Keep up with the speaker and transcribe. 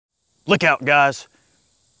Look out, guys.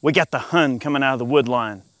 We got the Hun coming out of the wood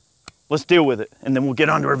line. Let's deal with it, and then we'll get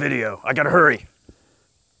on to our video. I gotta hurry.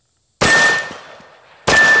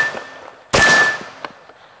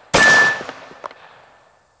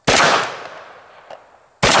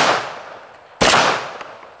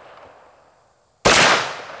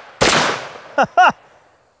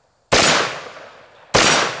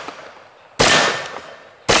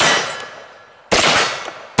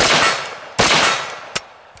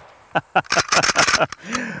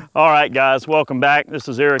 All right, guys, welcome back. This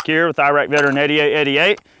is Eric here with Iraq Veteran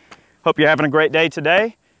 8888. Hope you're having a great day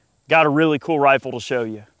today. Got a really cool rifle to show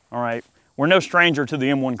you. All right, we're no stranger to the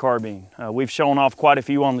M1 carbine. We've shown off quite a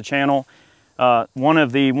few on the channel. One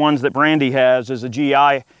of the ones that Brandy has is a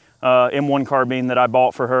GI M1 carbine that I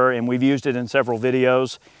bought for her, and we've used it in several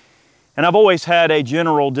videos. And I've always had a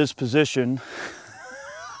general disposition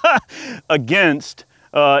against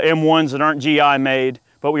M1s that aren't GI made.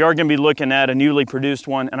 But we are going to be looking at a newly produced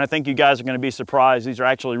one, and I think you guys are going to be surprised. These are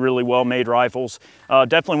actually really well-made rifles.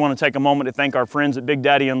 Definitely want to take a moment to thank our friends at Big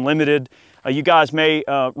Daddy Unlimited. You guys may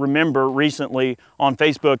remember recently on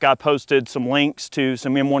Facebook I posted some links to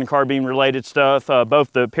some M1 carbine related stuff,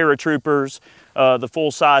 both the Paratroopers, the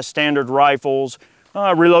full-size standard rifles,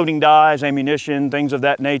 reloading dies, ammunition, things of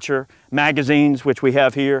that nature, magazines, which we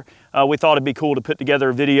have here. We thought it'd be cool to put together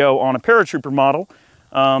a video on a Paratrooper model.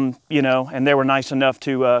 You know, and they were nice enough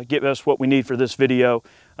to give us what we need for this video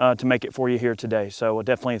to make it for you here today. So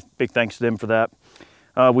definitely a big thanks to them for that.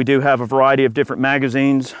 We do have a variety of different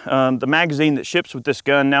magazines. The magazine that ships with this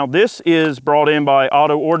gun, now this is brought in by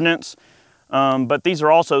Ordnance, but these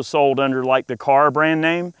are also sold under like the CAR brand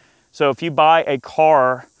name. So if you buy a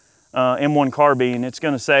CAR M1 carbine, it's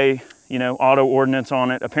going to say, you know, Ordnance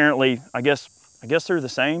on it. Apparently, I guess they're the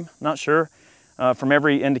same, not sure. From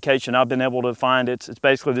every indication I've been able to find, it's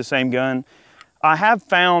basically the same gun. I have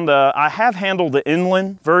found, I have handled the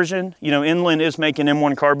Inland version. You know, Inland is making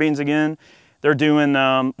M1 carbines again. They're doing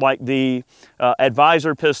like the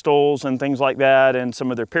advisor pistols and things like that, and some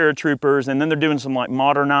of their Paratroopers, and then they're doing some like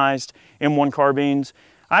modernized M1 carbines.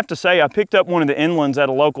 I have to say, I picked up one of the Inlands at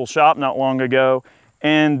a local shop not long ago,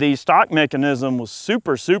 and the stock mechanism was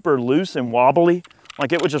super, super loose and wobbly.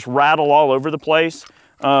 Like it would just rattle all over the place.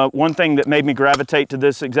 One thing that made me gravitate to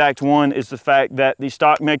this exact one is the fact that the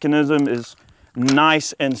stock mechanism is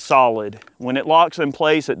nice and solid. When it locks in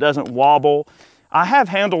place, it doesn't wobble. I have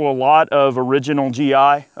handled a lot of original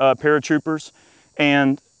GI Paratroopers,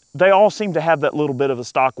 and they all seem to have that little bit of a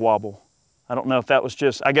stock wobble. I don't know if that was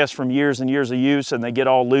just, I guess, from years and years of use, and they get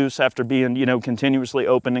all loose after being, you know, continuously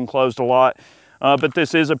opened and closed a lot. But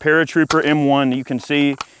this is a Paratrooper M1. You can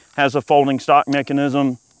see has a folding stock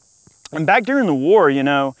mechanism. And back during the war, you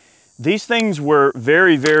know, these things were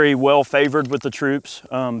very, very well favored with the troops.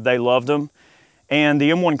 They loved them. And the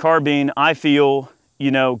M1 carbine, I feel,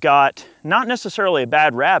 you know, got not necessarily a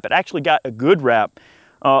bad rap. It actually got a good rap.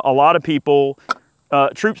 A lot of people,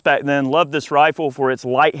 troops back then, loved this rifle for its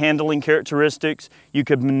light handling characteristics. You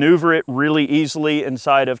could maneuver it really easily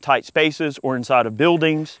inside of tight spaces or inside of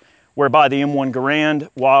buildings, whereby the M1 Garand,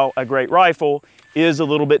 while a great rifle, is a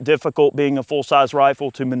little bit difficult being a full-size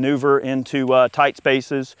rifle to maneuver into tight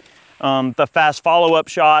spaces. The fast follow-up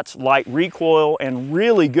shots, light recoil, and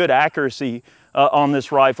really good accuracy on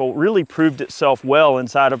this rifle really proved itself well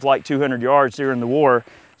inside of like 200 yards during the war.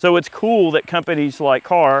 So it's cool that companies like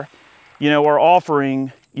CAR, you know, are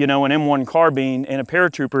offering, you know, an M1 carbine and a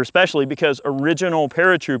Paratrooper, especially because original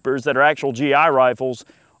Paratroopers that are actual GI rifles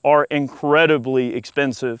are incredibly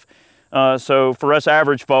expensive. So for us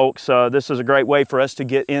average folks, this is a great way for us to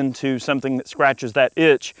get into something that scratches that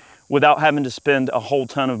itch without having to spend a whole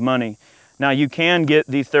ton of money. Now you can get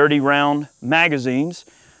the 30-round magazines.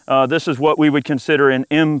 This is what we would consider an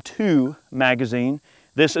M2 magazine.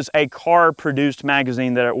 This is a CAR-produced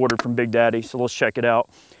magazine that I ordered from Big Daddy, so let's check it out.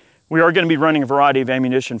 We are going to be running a variety of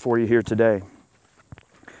ammunition for you here today.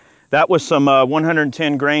 That was some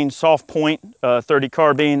 110 grain soft point 30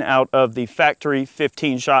 carbine out of the factory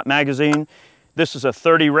 15-shot magazine. This is a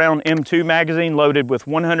 30-round M2 magazine loaded with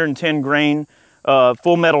 110 grain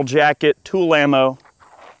full metal jacket, tool ammo,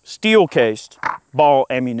 steel cased ball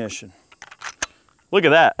ammunition. Look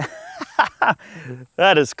at that.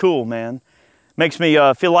 That is cool, man. Makes me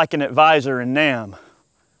feel like an advisor in NAM.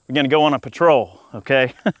 We're gonna go on a patrol,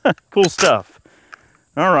 okay? Cool stuff.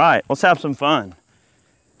 All right, let's have some fun.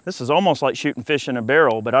 This is almost like shooting fish in a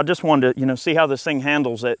barrel, but I just wanted to, you know, see how this thing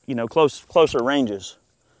handles at, you know, closer ranges.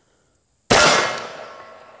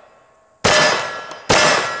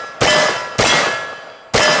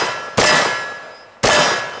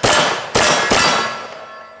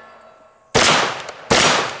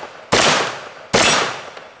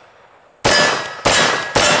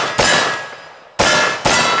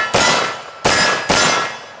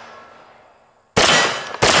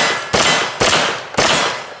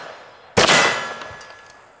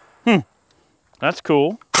 That's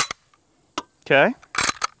cool. Okay.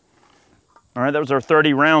 All right, that was our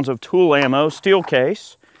 30 rounds of tool ammo, steel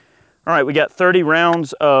case. All right, we got 30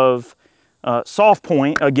 rounds of soft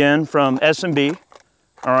point, again, from S&B.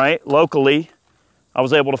 All right, locally, I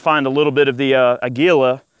was able to find a little bit of the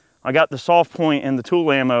Aguila. I got the soft point and the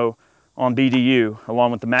tool ammo on BDU,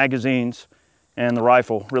 along with the magazines and the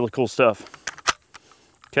rifle. Really cool stuff.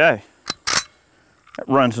 Okay, that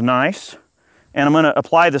runs nice. And I'm gonna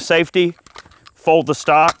apply the safety, fold the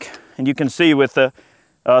stock, and you can see with the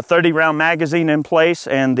 30 round magazine in place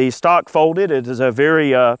and the stock folded, it is a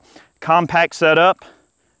very compact setup.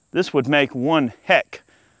 This would make one heck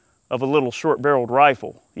of a little short barreled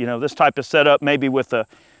rifle. You know, this type of setup, maybe with a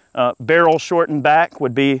barrel shortened back,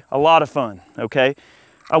 would be a lot of fun, okay?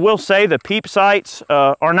 I will say the peep sights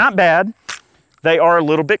are not bad. They are a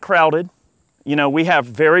little bit crowded. You know, we have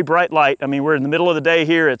very bright light. I mean, we're in the middle of the day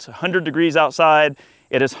here. It's 100 degrees outside.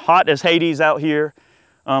 It is hot as Hades out here.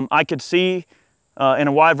 I could see in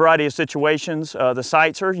a wide variety of situations, the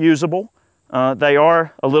sights are usable. They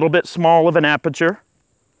are a little bit small of an aperture,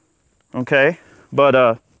 okay?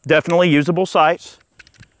 But definitely usable sights.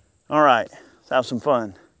 All right, let's have some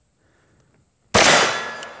fun.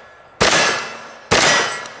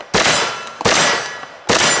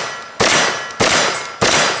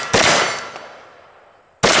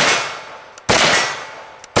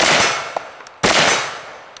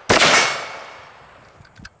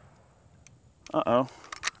 Uh-oh.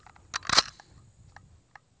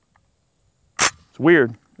 It's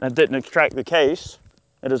weird. That didn't extract the case.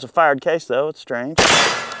 It is a fired case though, it's strange.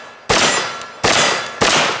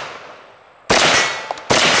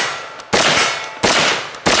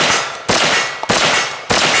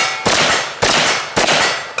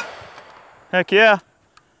 Heck yeah.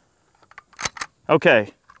 Okay,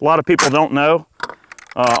 a lot of people don't know.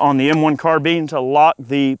 On the M1 carbine, to lock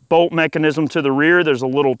the bolt mechanism to the rear, there's a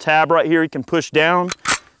little tab right here you can push down.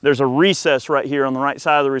 There's a recess right here on the right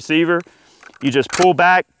side of the receiver. You just pull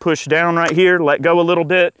back, push down right here, let go a little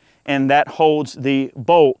bit, and that holds the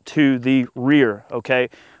bolt to the rear, okay?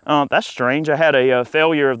 That's strange. I had a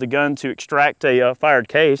failure of the gun to extract a fired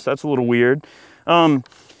case. That's a little weird. The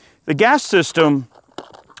gas system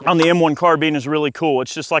on the M1 carbine is really cool.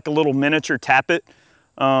 It's just like a little miniature tappet.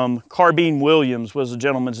 Carbine Williams was the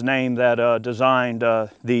gentleman's name that designed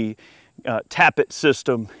the tappet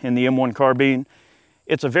system in the M1 carbine.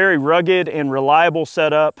 It's a very rugged and reliable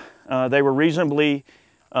setup. They were reasonably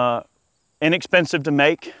inexpensive to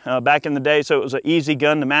make back in the day, so it was an easy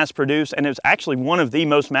gun to mass produce, and it was actually one of the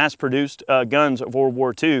most mass produced guns of World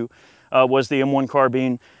War II was the M1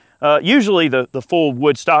 carbine. Usually the full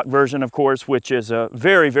wood stock version, of course, which is a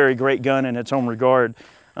very, very great gun in its own regard.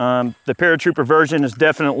 The Paratrooper version is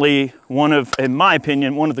definitely one of, in my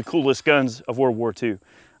opinion, one of the coolest guns of World War II.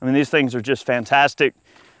 I mean, these things are just fantastic.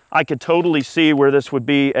 I could totally see where this would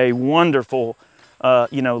be a wonderful,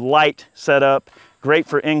 you know, light setup, great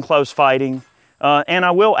for in-close fighting. And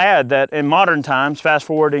I will add that in modern times, fast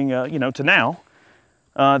forwarding, you know, to now,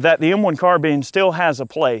 that the M1 carbine still has a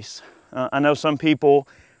place. I know some people,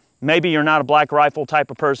 maybe you're not a black rifle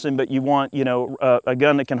type of person, but you want, you know, a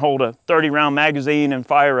gun that can hold a 30 round magazine and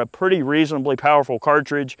fire a pretty reasonably powerful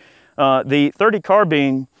cartridge. The 30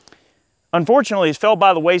 carbine, unfortunately, is fell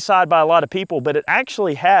by the wayside by a lot of people, but it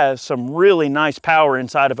actually has some really nice power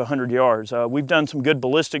inside of 100 yards. We've done some good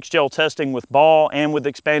ballistics gel testing with ball and with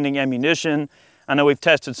expanding ammunition. I know we've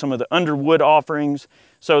tested some of the Underwood offerings.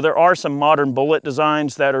 So there are some modern bullet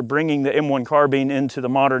designs that are bringing the M1 carbine into the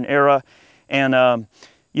modern era. And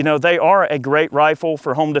you know, they are a great rifle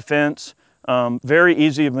for home defense, very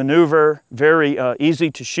easy to maneuver, very easy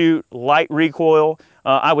to shoot, light recoil.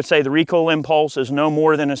 I would say the recoil impulse is no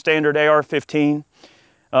more than a standard AR-15.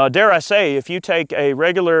 Dare I say, if you take a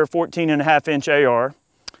regular 14.5-inch AR,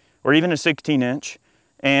 or even a 16-inch,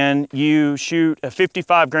 and you shoot a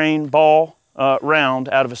 55 grain ball round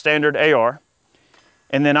out of a standard AR,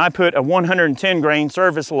 and then I put a 110 grain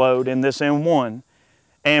service load in this M1,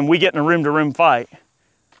 and we get in a room-to-room fight,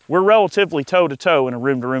 we're relatively toe-to-toe in a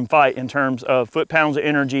room-to-room fight in terms of foot-pounds of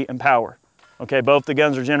energy and power. Okay, both the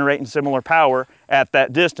guns are generating similar power at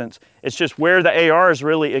that distance. It's just where the ARs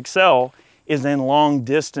really excel is in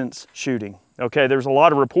long-distance shooting. Okay, there's a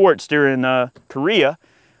lot of reports during Korea,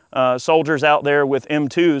 soldiers out there with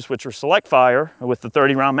M2s, which are select fire, with the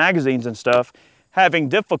 30-round magazines and stuff, having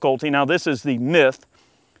difficulty, now this is the myth,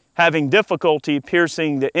 having difficulty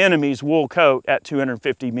piercing the enemy's wool coat at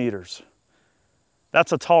 250 meters.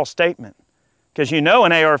 That's a tall statement, because you know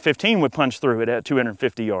an AR-15 would punch through it at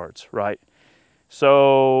 250 yards, right?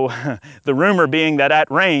 So the rumor being that at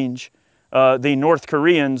range, the North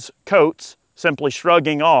Koreans' coats simply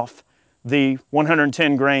shrugging off the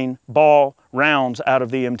 110 grain ball rounds out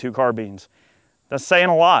of the M2 carbines. That's saying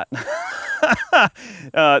a lot.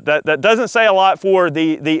 That doesn't say a lot for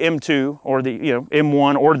the M2 or the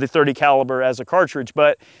M1 or the 30 caliber as a cartridge,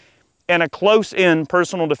 but in a close-in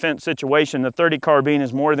personal defense situation, the 30 carbine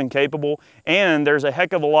is more than capable, and there's a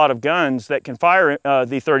heck of a lot of guns that can fire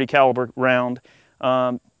the 30 caliber round.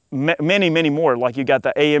 Many more. Like you got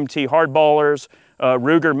the AMT hardballers.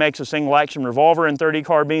 Ruger makes a single action revolver in 30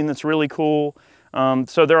 carbine that's really cool.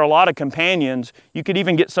 So there are a lot of companions. You could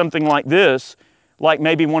even get something like this, like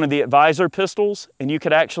maybe one of the advisor pistols, and you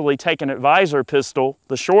could actually take an advisor pistol,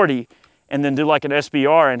 the shorty, and then do like an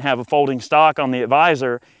SBR and have a folding stock on the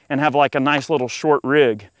advisor and have like a nice little short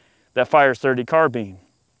rig that fires 30 carbine.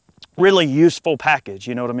 Really useful package,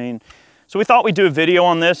 you know what I mean? So we thought we'd do a video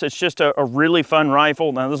on this. It's just a really fun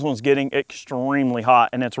rifle. Now this one's getting extremely hot,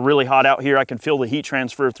 and it's really hot out here. I can feel the heat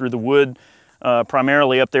transfer through the wood,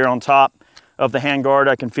 primarily up there on top of the handguard.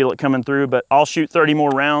 I can feel it coming through, but I'll shoot 30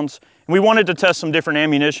 more rounds. And we wanted to test some different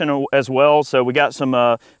ammunition as well. So we got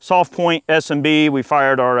some soft point S&B. We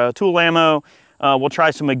fired our tool ammo. We'll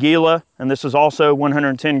try some Aguila, and this is also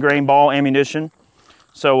 110 grain ball ammunition.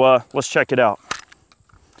 So let's check it out.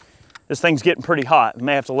 This thing's getting pretty hot. I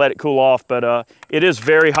may have to let it cool off, but it is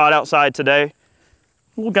very hot outside today.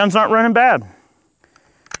 Well, gun's not running bad.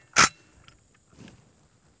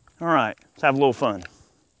 All right, let's have a little fun.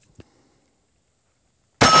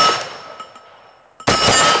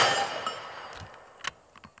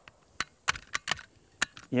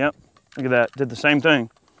 Yep, look at that, did the same thing.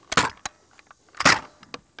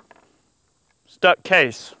 Stuck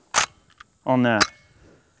case on that.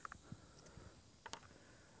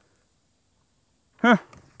 Huh,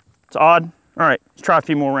 it's odd. All right, let's try a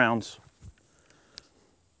few more rounds.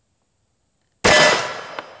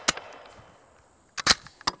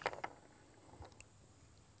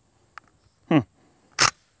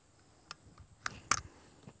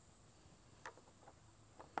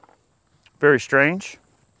 Very strange.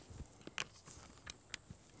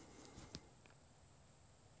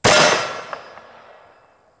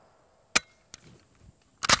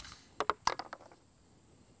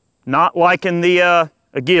 Not liking the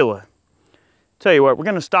Aguila. Tell you what, we're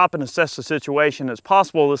gonna stop and assess the situation. It's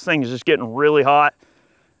possible this thing is just getting really hot,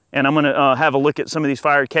 and I'm gonna have a look at some of these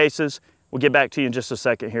fired cases. We'll get back to you in just a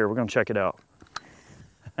second here. We're gonna check it out.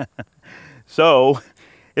 So,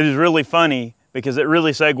 it is really funny because it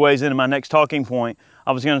really segues into my next talking point.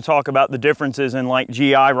 I was gonna talk about the differences in like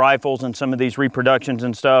GI rifles and some of these reproductions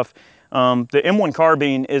and stuff. The M1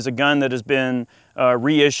 carbine is a gun that has been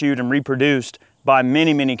reissued and reproduced by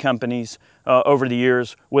many companies over the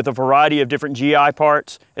years with a variety of different GI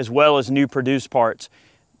parts as well as new produced parts.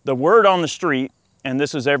 The word on the street, and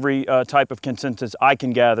this is every type of consensus I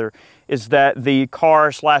can gather, is that the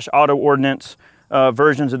car/auto ordnance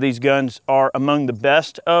versions of these guns are among the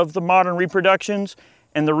best of the modern reproductions.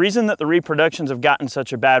 And the reason that the reproductions have gotten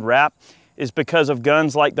such a bad rap is because of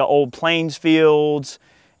guns like the old Plainsfields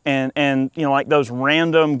and you know, like those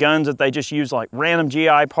random guns that they just use like random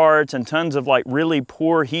GI parts and tons of like really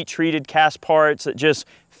poor heat treated cast parts that just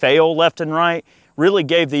fail left and right, really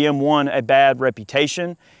gave the M1 a bad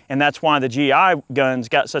reputation. And that's why the GI guns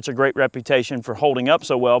got such a great reputation for holding up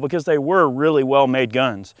so well, because they were really well made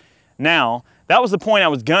guns. Now, that was the point I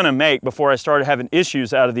was gonna make before I started having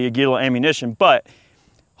issues out of the Aguila ammunition, but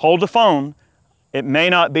hold the phone. It may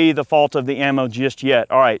not be the fault of the ammo just yet.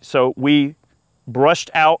 All right, so we brushed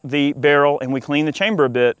out the barrel and we cleaned the chamber a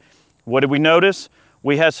bit. What did we notice?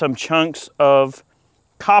 We had some chunks of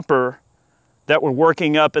copper that were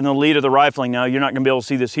working up in the lead of the rifling. Now, you're not gonna be able to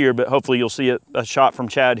see this here, but hopefully you'll see a shot from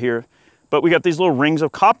Chad here. But we got these little rings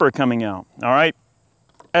of copper coming out, all right?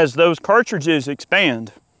 As those cartridges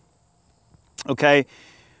expand, okay,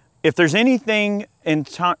 if there's anything in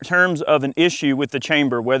terms of an issue with the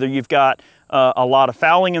chamber, whether you've got a lot of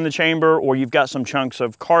fouling in the chamber, or you've got some chunks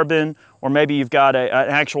of carbon, or maybe you've got an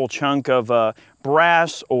actual chunk of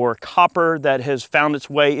brass or copper that has found its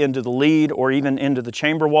way into the lead or even into the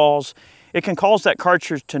chamber walls, it can cause that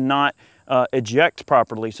cartridge to not eject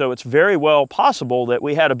properly. So it's very well possible that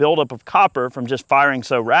we had a buildup of copper from just firing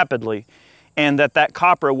so rapidly, and that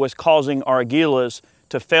copper was causing our Aguilas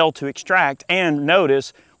to fail to extract. And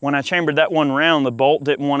notice, when I chambered that one round, the bolt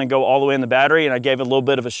didn't want to go all the way in the battery, and I gave it a little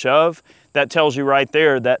bit of a shove. That tells you right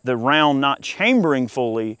there that the round not chambering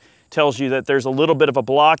fully tells you that there's a little bit of a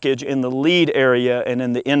blockage in the lead area and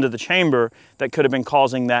in the end of the chamber that could have been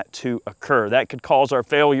causing that to occur. That could cause our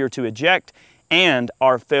failure to eject and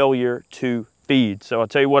our failure to feed. So I'll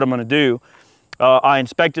tell you what I'm going to do. I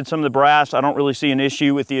inspected some of the brass. I don't really see an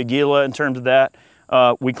issue with the Aguila in terms of that.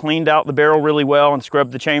 We cleaned out the barrel really well and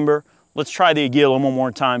scrubbed the chamber. let's try the Aguila one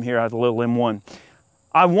more time here out of the little M1.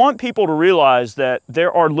 I want people to realize that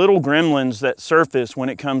there are little gremlins that surface when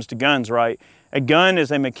it comes to guns, right? A gun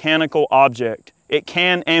is a mechanical object. It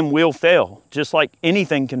can and will fail, just like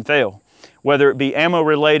anything can fail. Whether it be ammo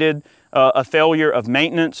related, a failure of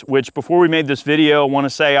maintenance, which before we made this video, I want to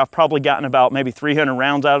say I've probably gotten about maybe 300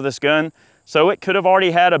 rounds out of this gun. So it could have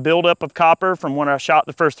already had a buildup of copper from when I shot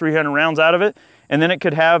the first 300 rounds out of it. And then it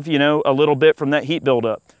could have, you know, a little bit from that heat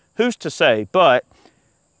buildup. Who's to say? But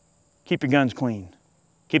keep your guns clean.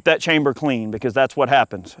 Keep that chamber clean, because that's what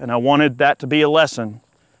happens. And I wanted that to be a lesson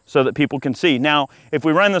so that people can see. Now, if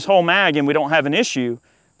we run this whole mag and we don't have an issue,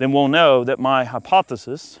 then we'll know that my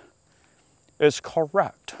hypothesis is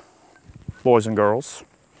correct, boys and girls.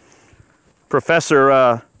 Professor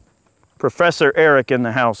Eric in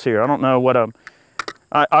the house here. I don't know what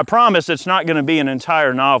I promise it's not going to be an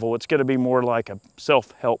entire novel. It's going to be more like a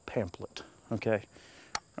self-help pamphlet. Okay.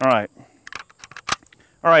 All right.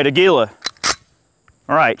 All right, Aguila.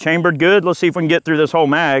 All right, chambered good. Let's see if we can get through this whole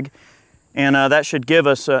mag. And that should give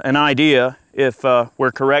us an idea if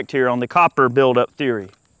we're correct here on the copper buildup theory.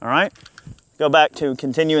 All right. Go back to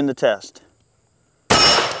continuing the test.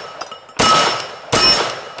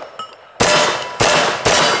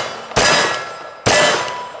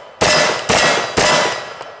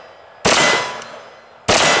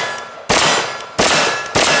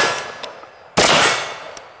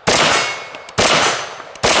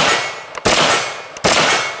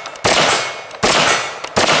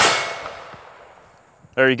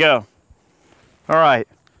 There you go. All right,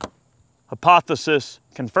 hypothesis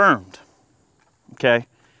confirmed, okay?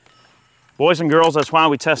 Boys and girls, that's why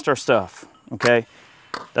we test our stuff, okay?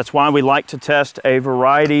 That's why we like to test a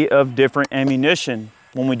variety of different ammunition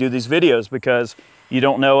when we do these videos, because you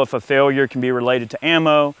don't know if a failure can be related to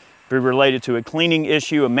ammo, be related to a cleaning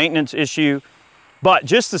issue, a maintenance issue. But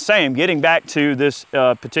just the same, getting back to this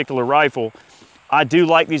particular rifle, I do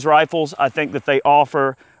like these rifles. I think that they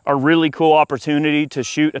offer a really cool opportunity to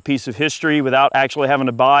shoot a piece of history without actually having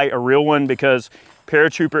to buy a real one, because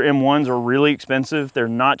Paratrooper M1s are really expensive. They're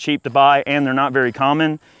not cheap to buy, and they're not very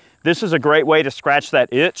common. This is a great way to scratch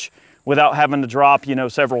that itch without having to drop, you know,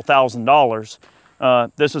 several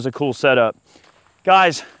 $1,000s. This is a cool setup.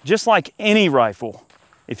 Guys, just like any rifle,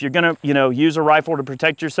 if you're gonna, you know, use a rifle to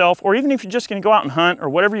protect yourself, or even if you're just gonna go out and hunt or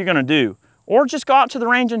whatever you're gonna do, or just go out to the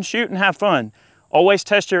range and shoot and have fun, always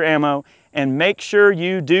test your ammo and make sure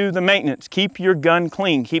you do the maintenance. Keep your gun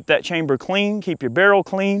clean. Keep that chamber clean. Keep your barrel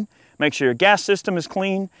clean. Make sure your gas system is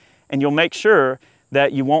clean, and you'll make sure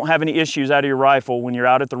that you won't have any issues out of your rifle when you're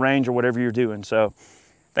out at the range or whatever you're doing. So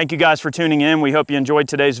thank you guys for tuning in. We hope you enjoyed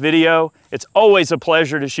today's video. It's always a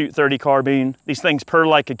pleasure to shoot .30 carbine. These things purr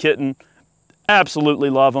like a kitten. Absolutely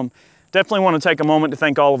love them. Definitely want to take a moment to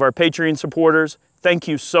thank all of our Patreon supporters. Thank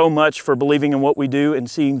you so much for believing in what we do and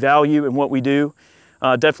seeing value in what we do.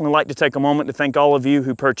 Definitely like to take a moment to thank all of you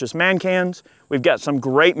who purchase man cans. We've got some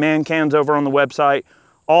great man cans over on the website.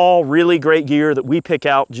 All really great gear that we pick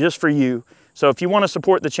out just for you. So if you want to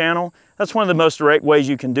support the channel, that's one of the most direct ways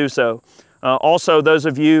you can do so. Also, those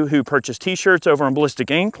of you who purchase t-shirts over on Ballistic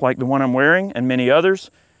Ink, like the one I'm wearing, and many others,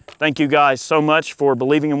 thank you guys so much for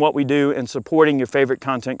believing in what we do and supporting your favorite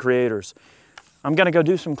content creators. I'm gonna go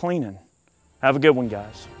do some cleaning. Have a good one,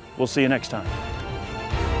 guys. We'll see you next time.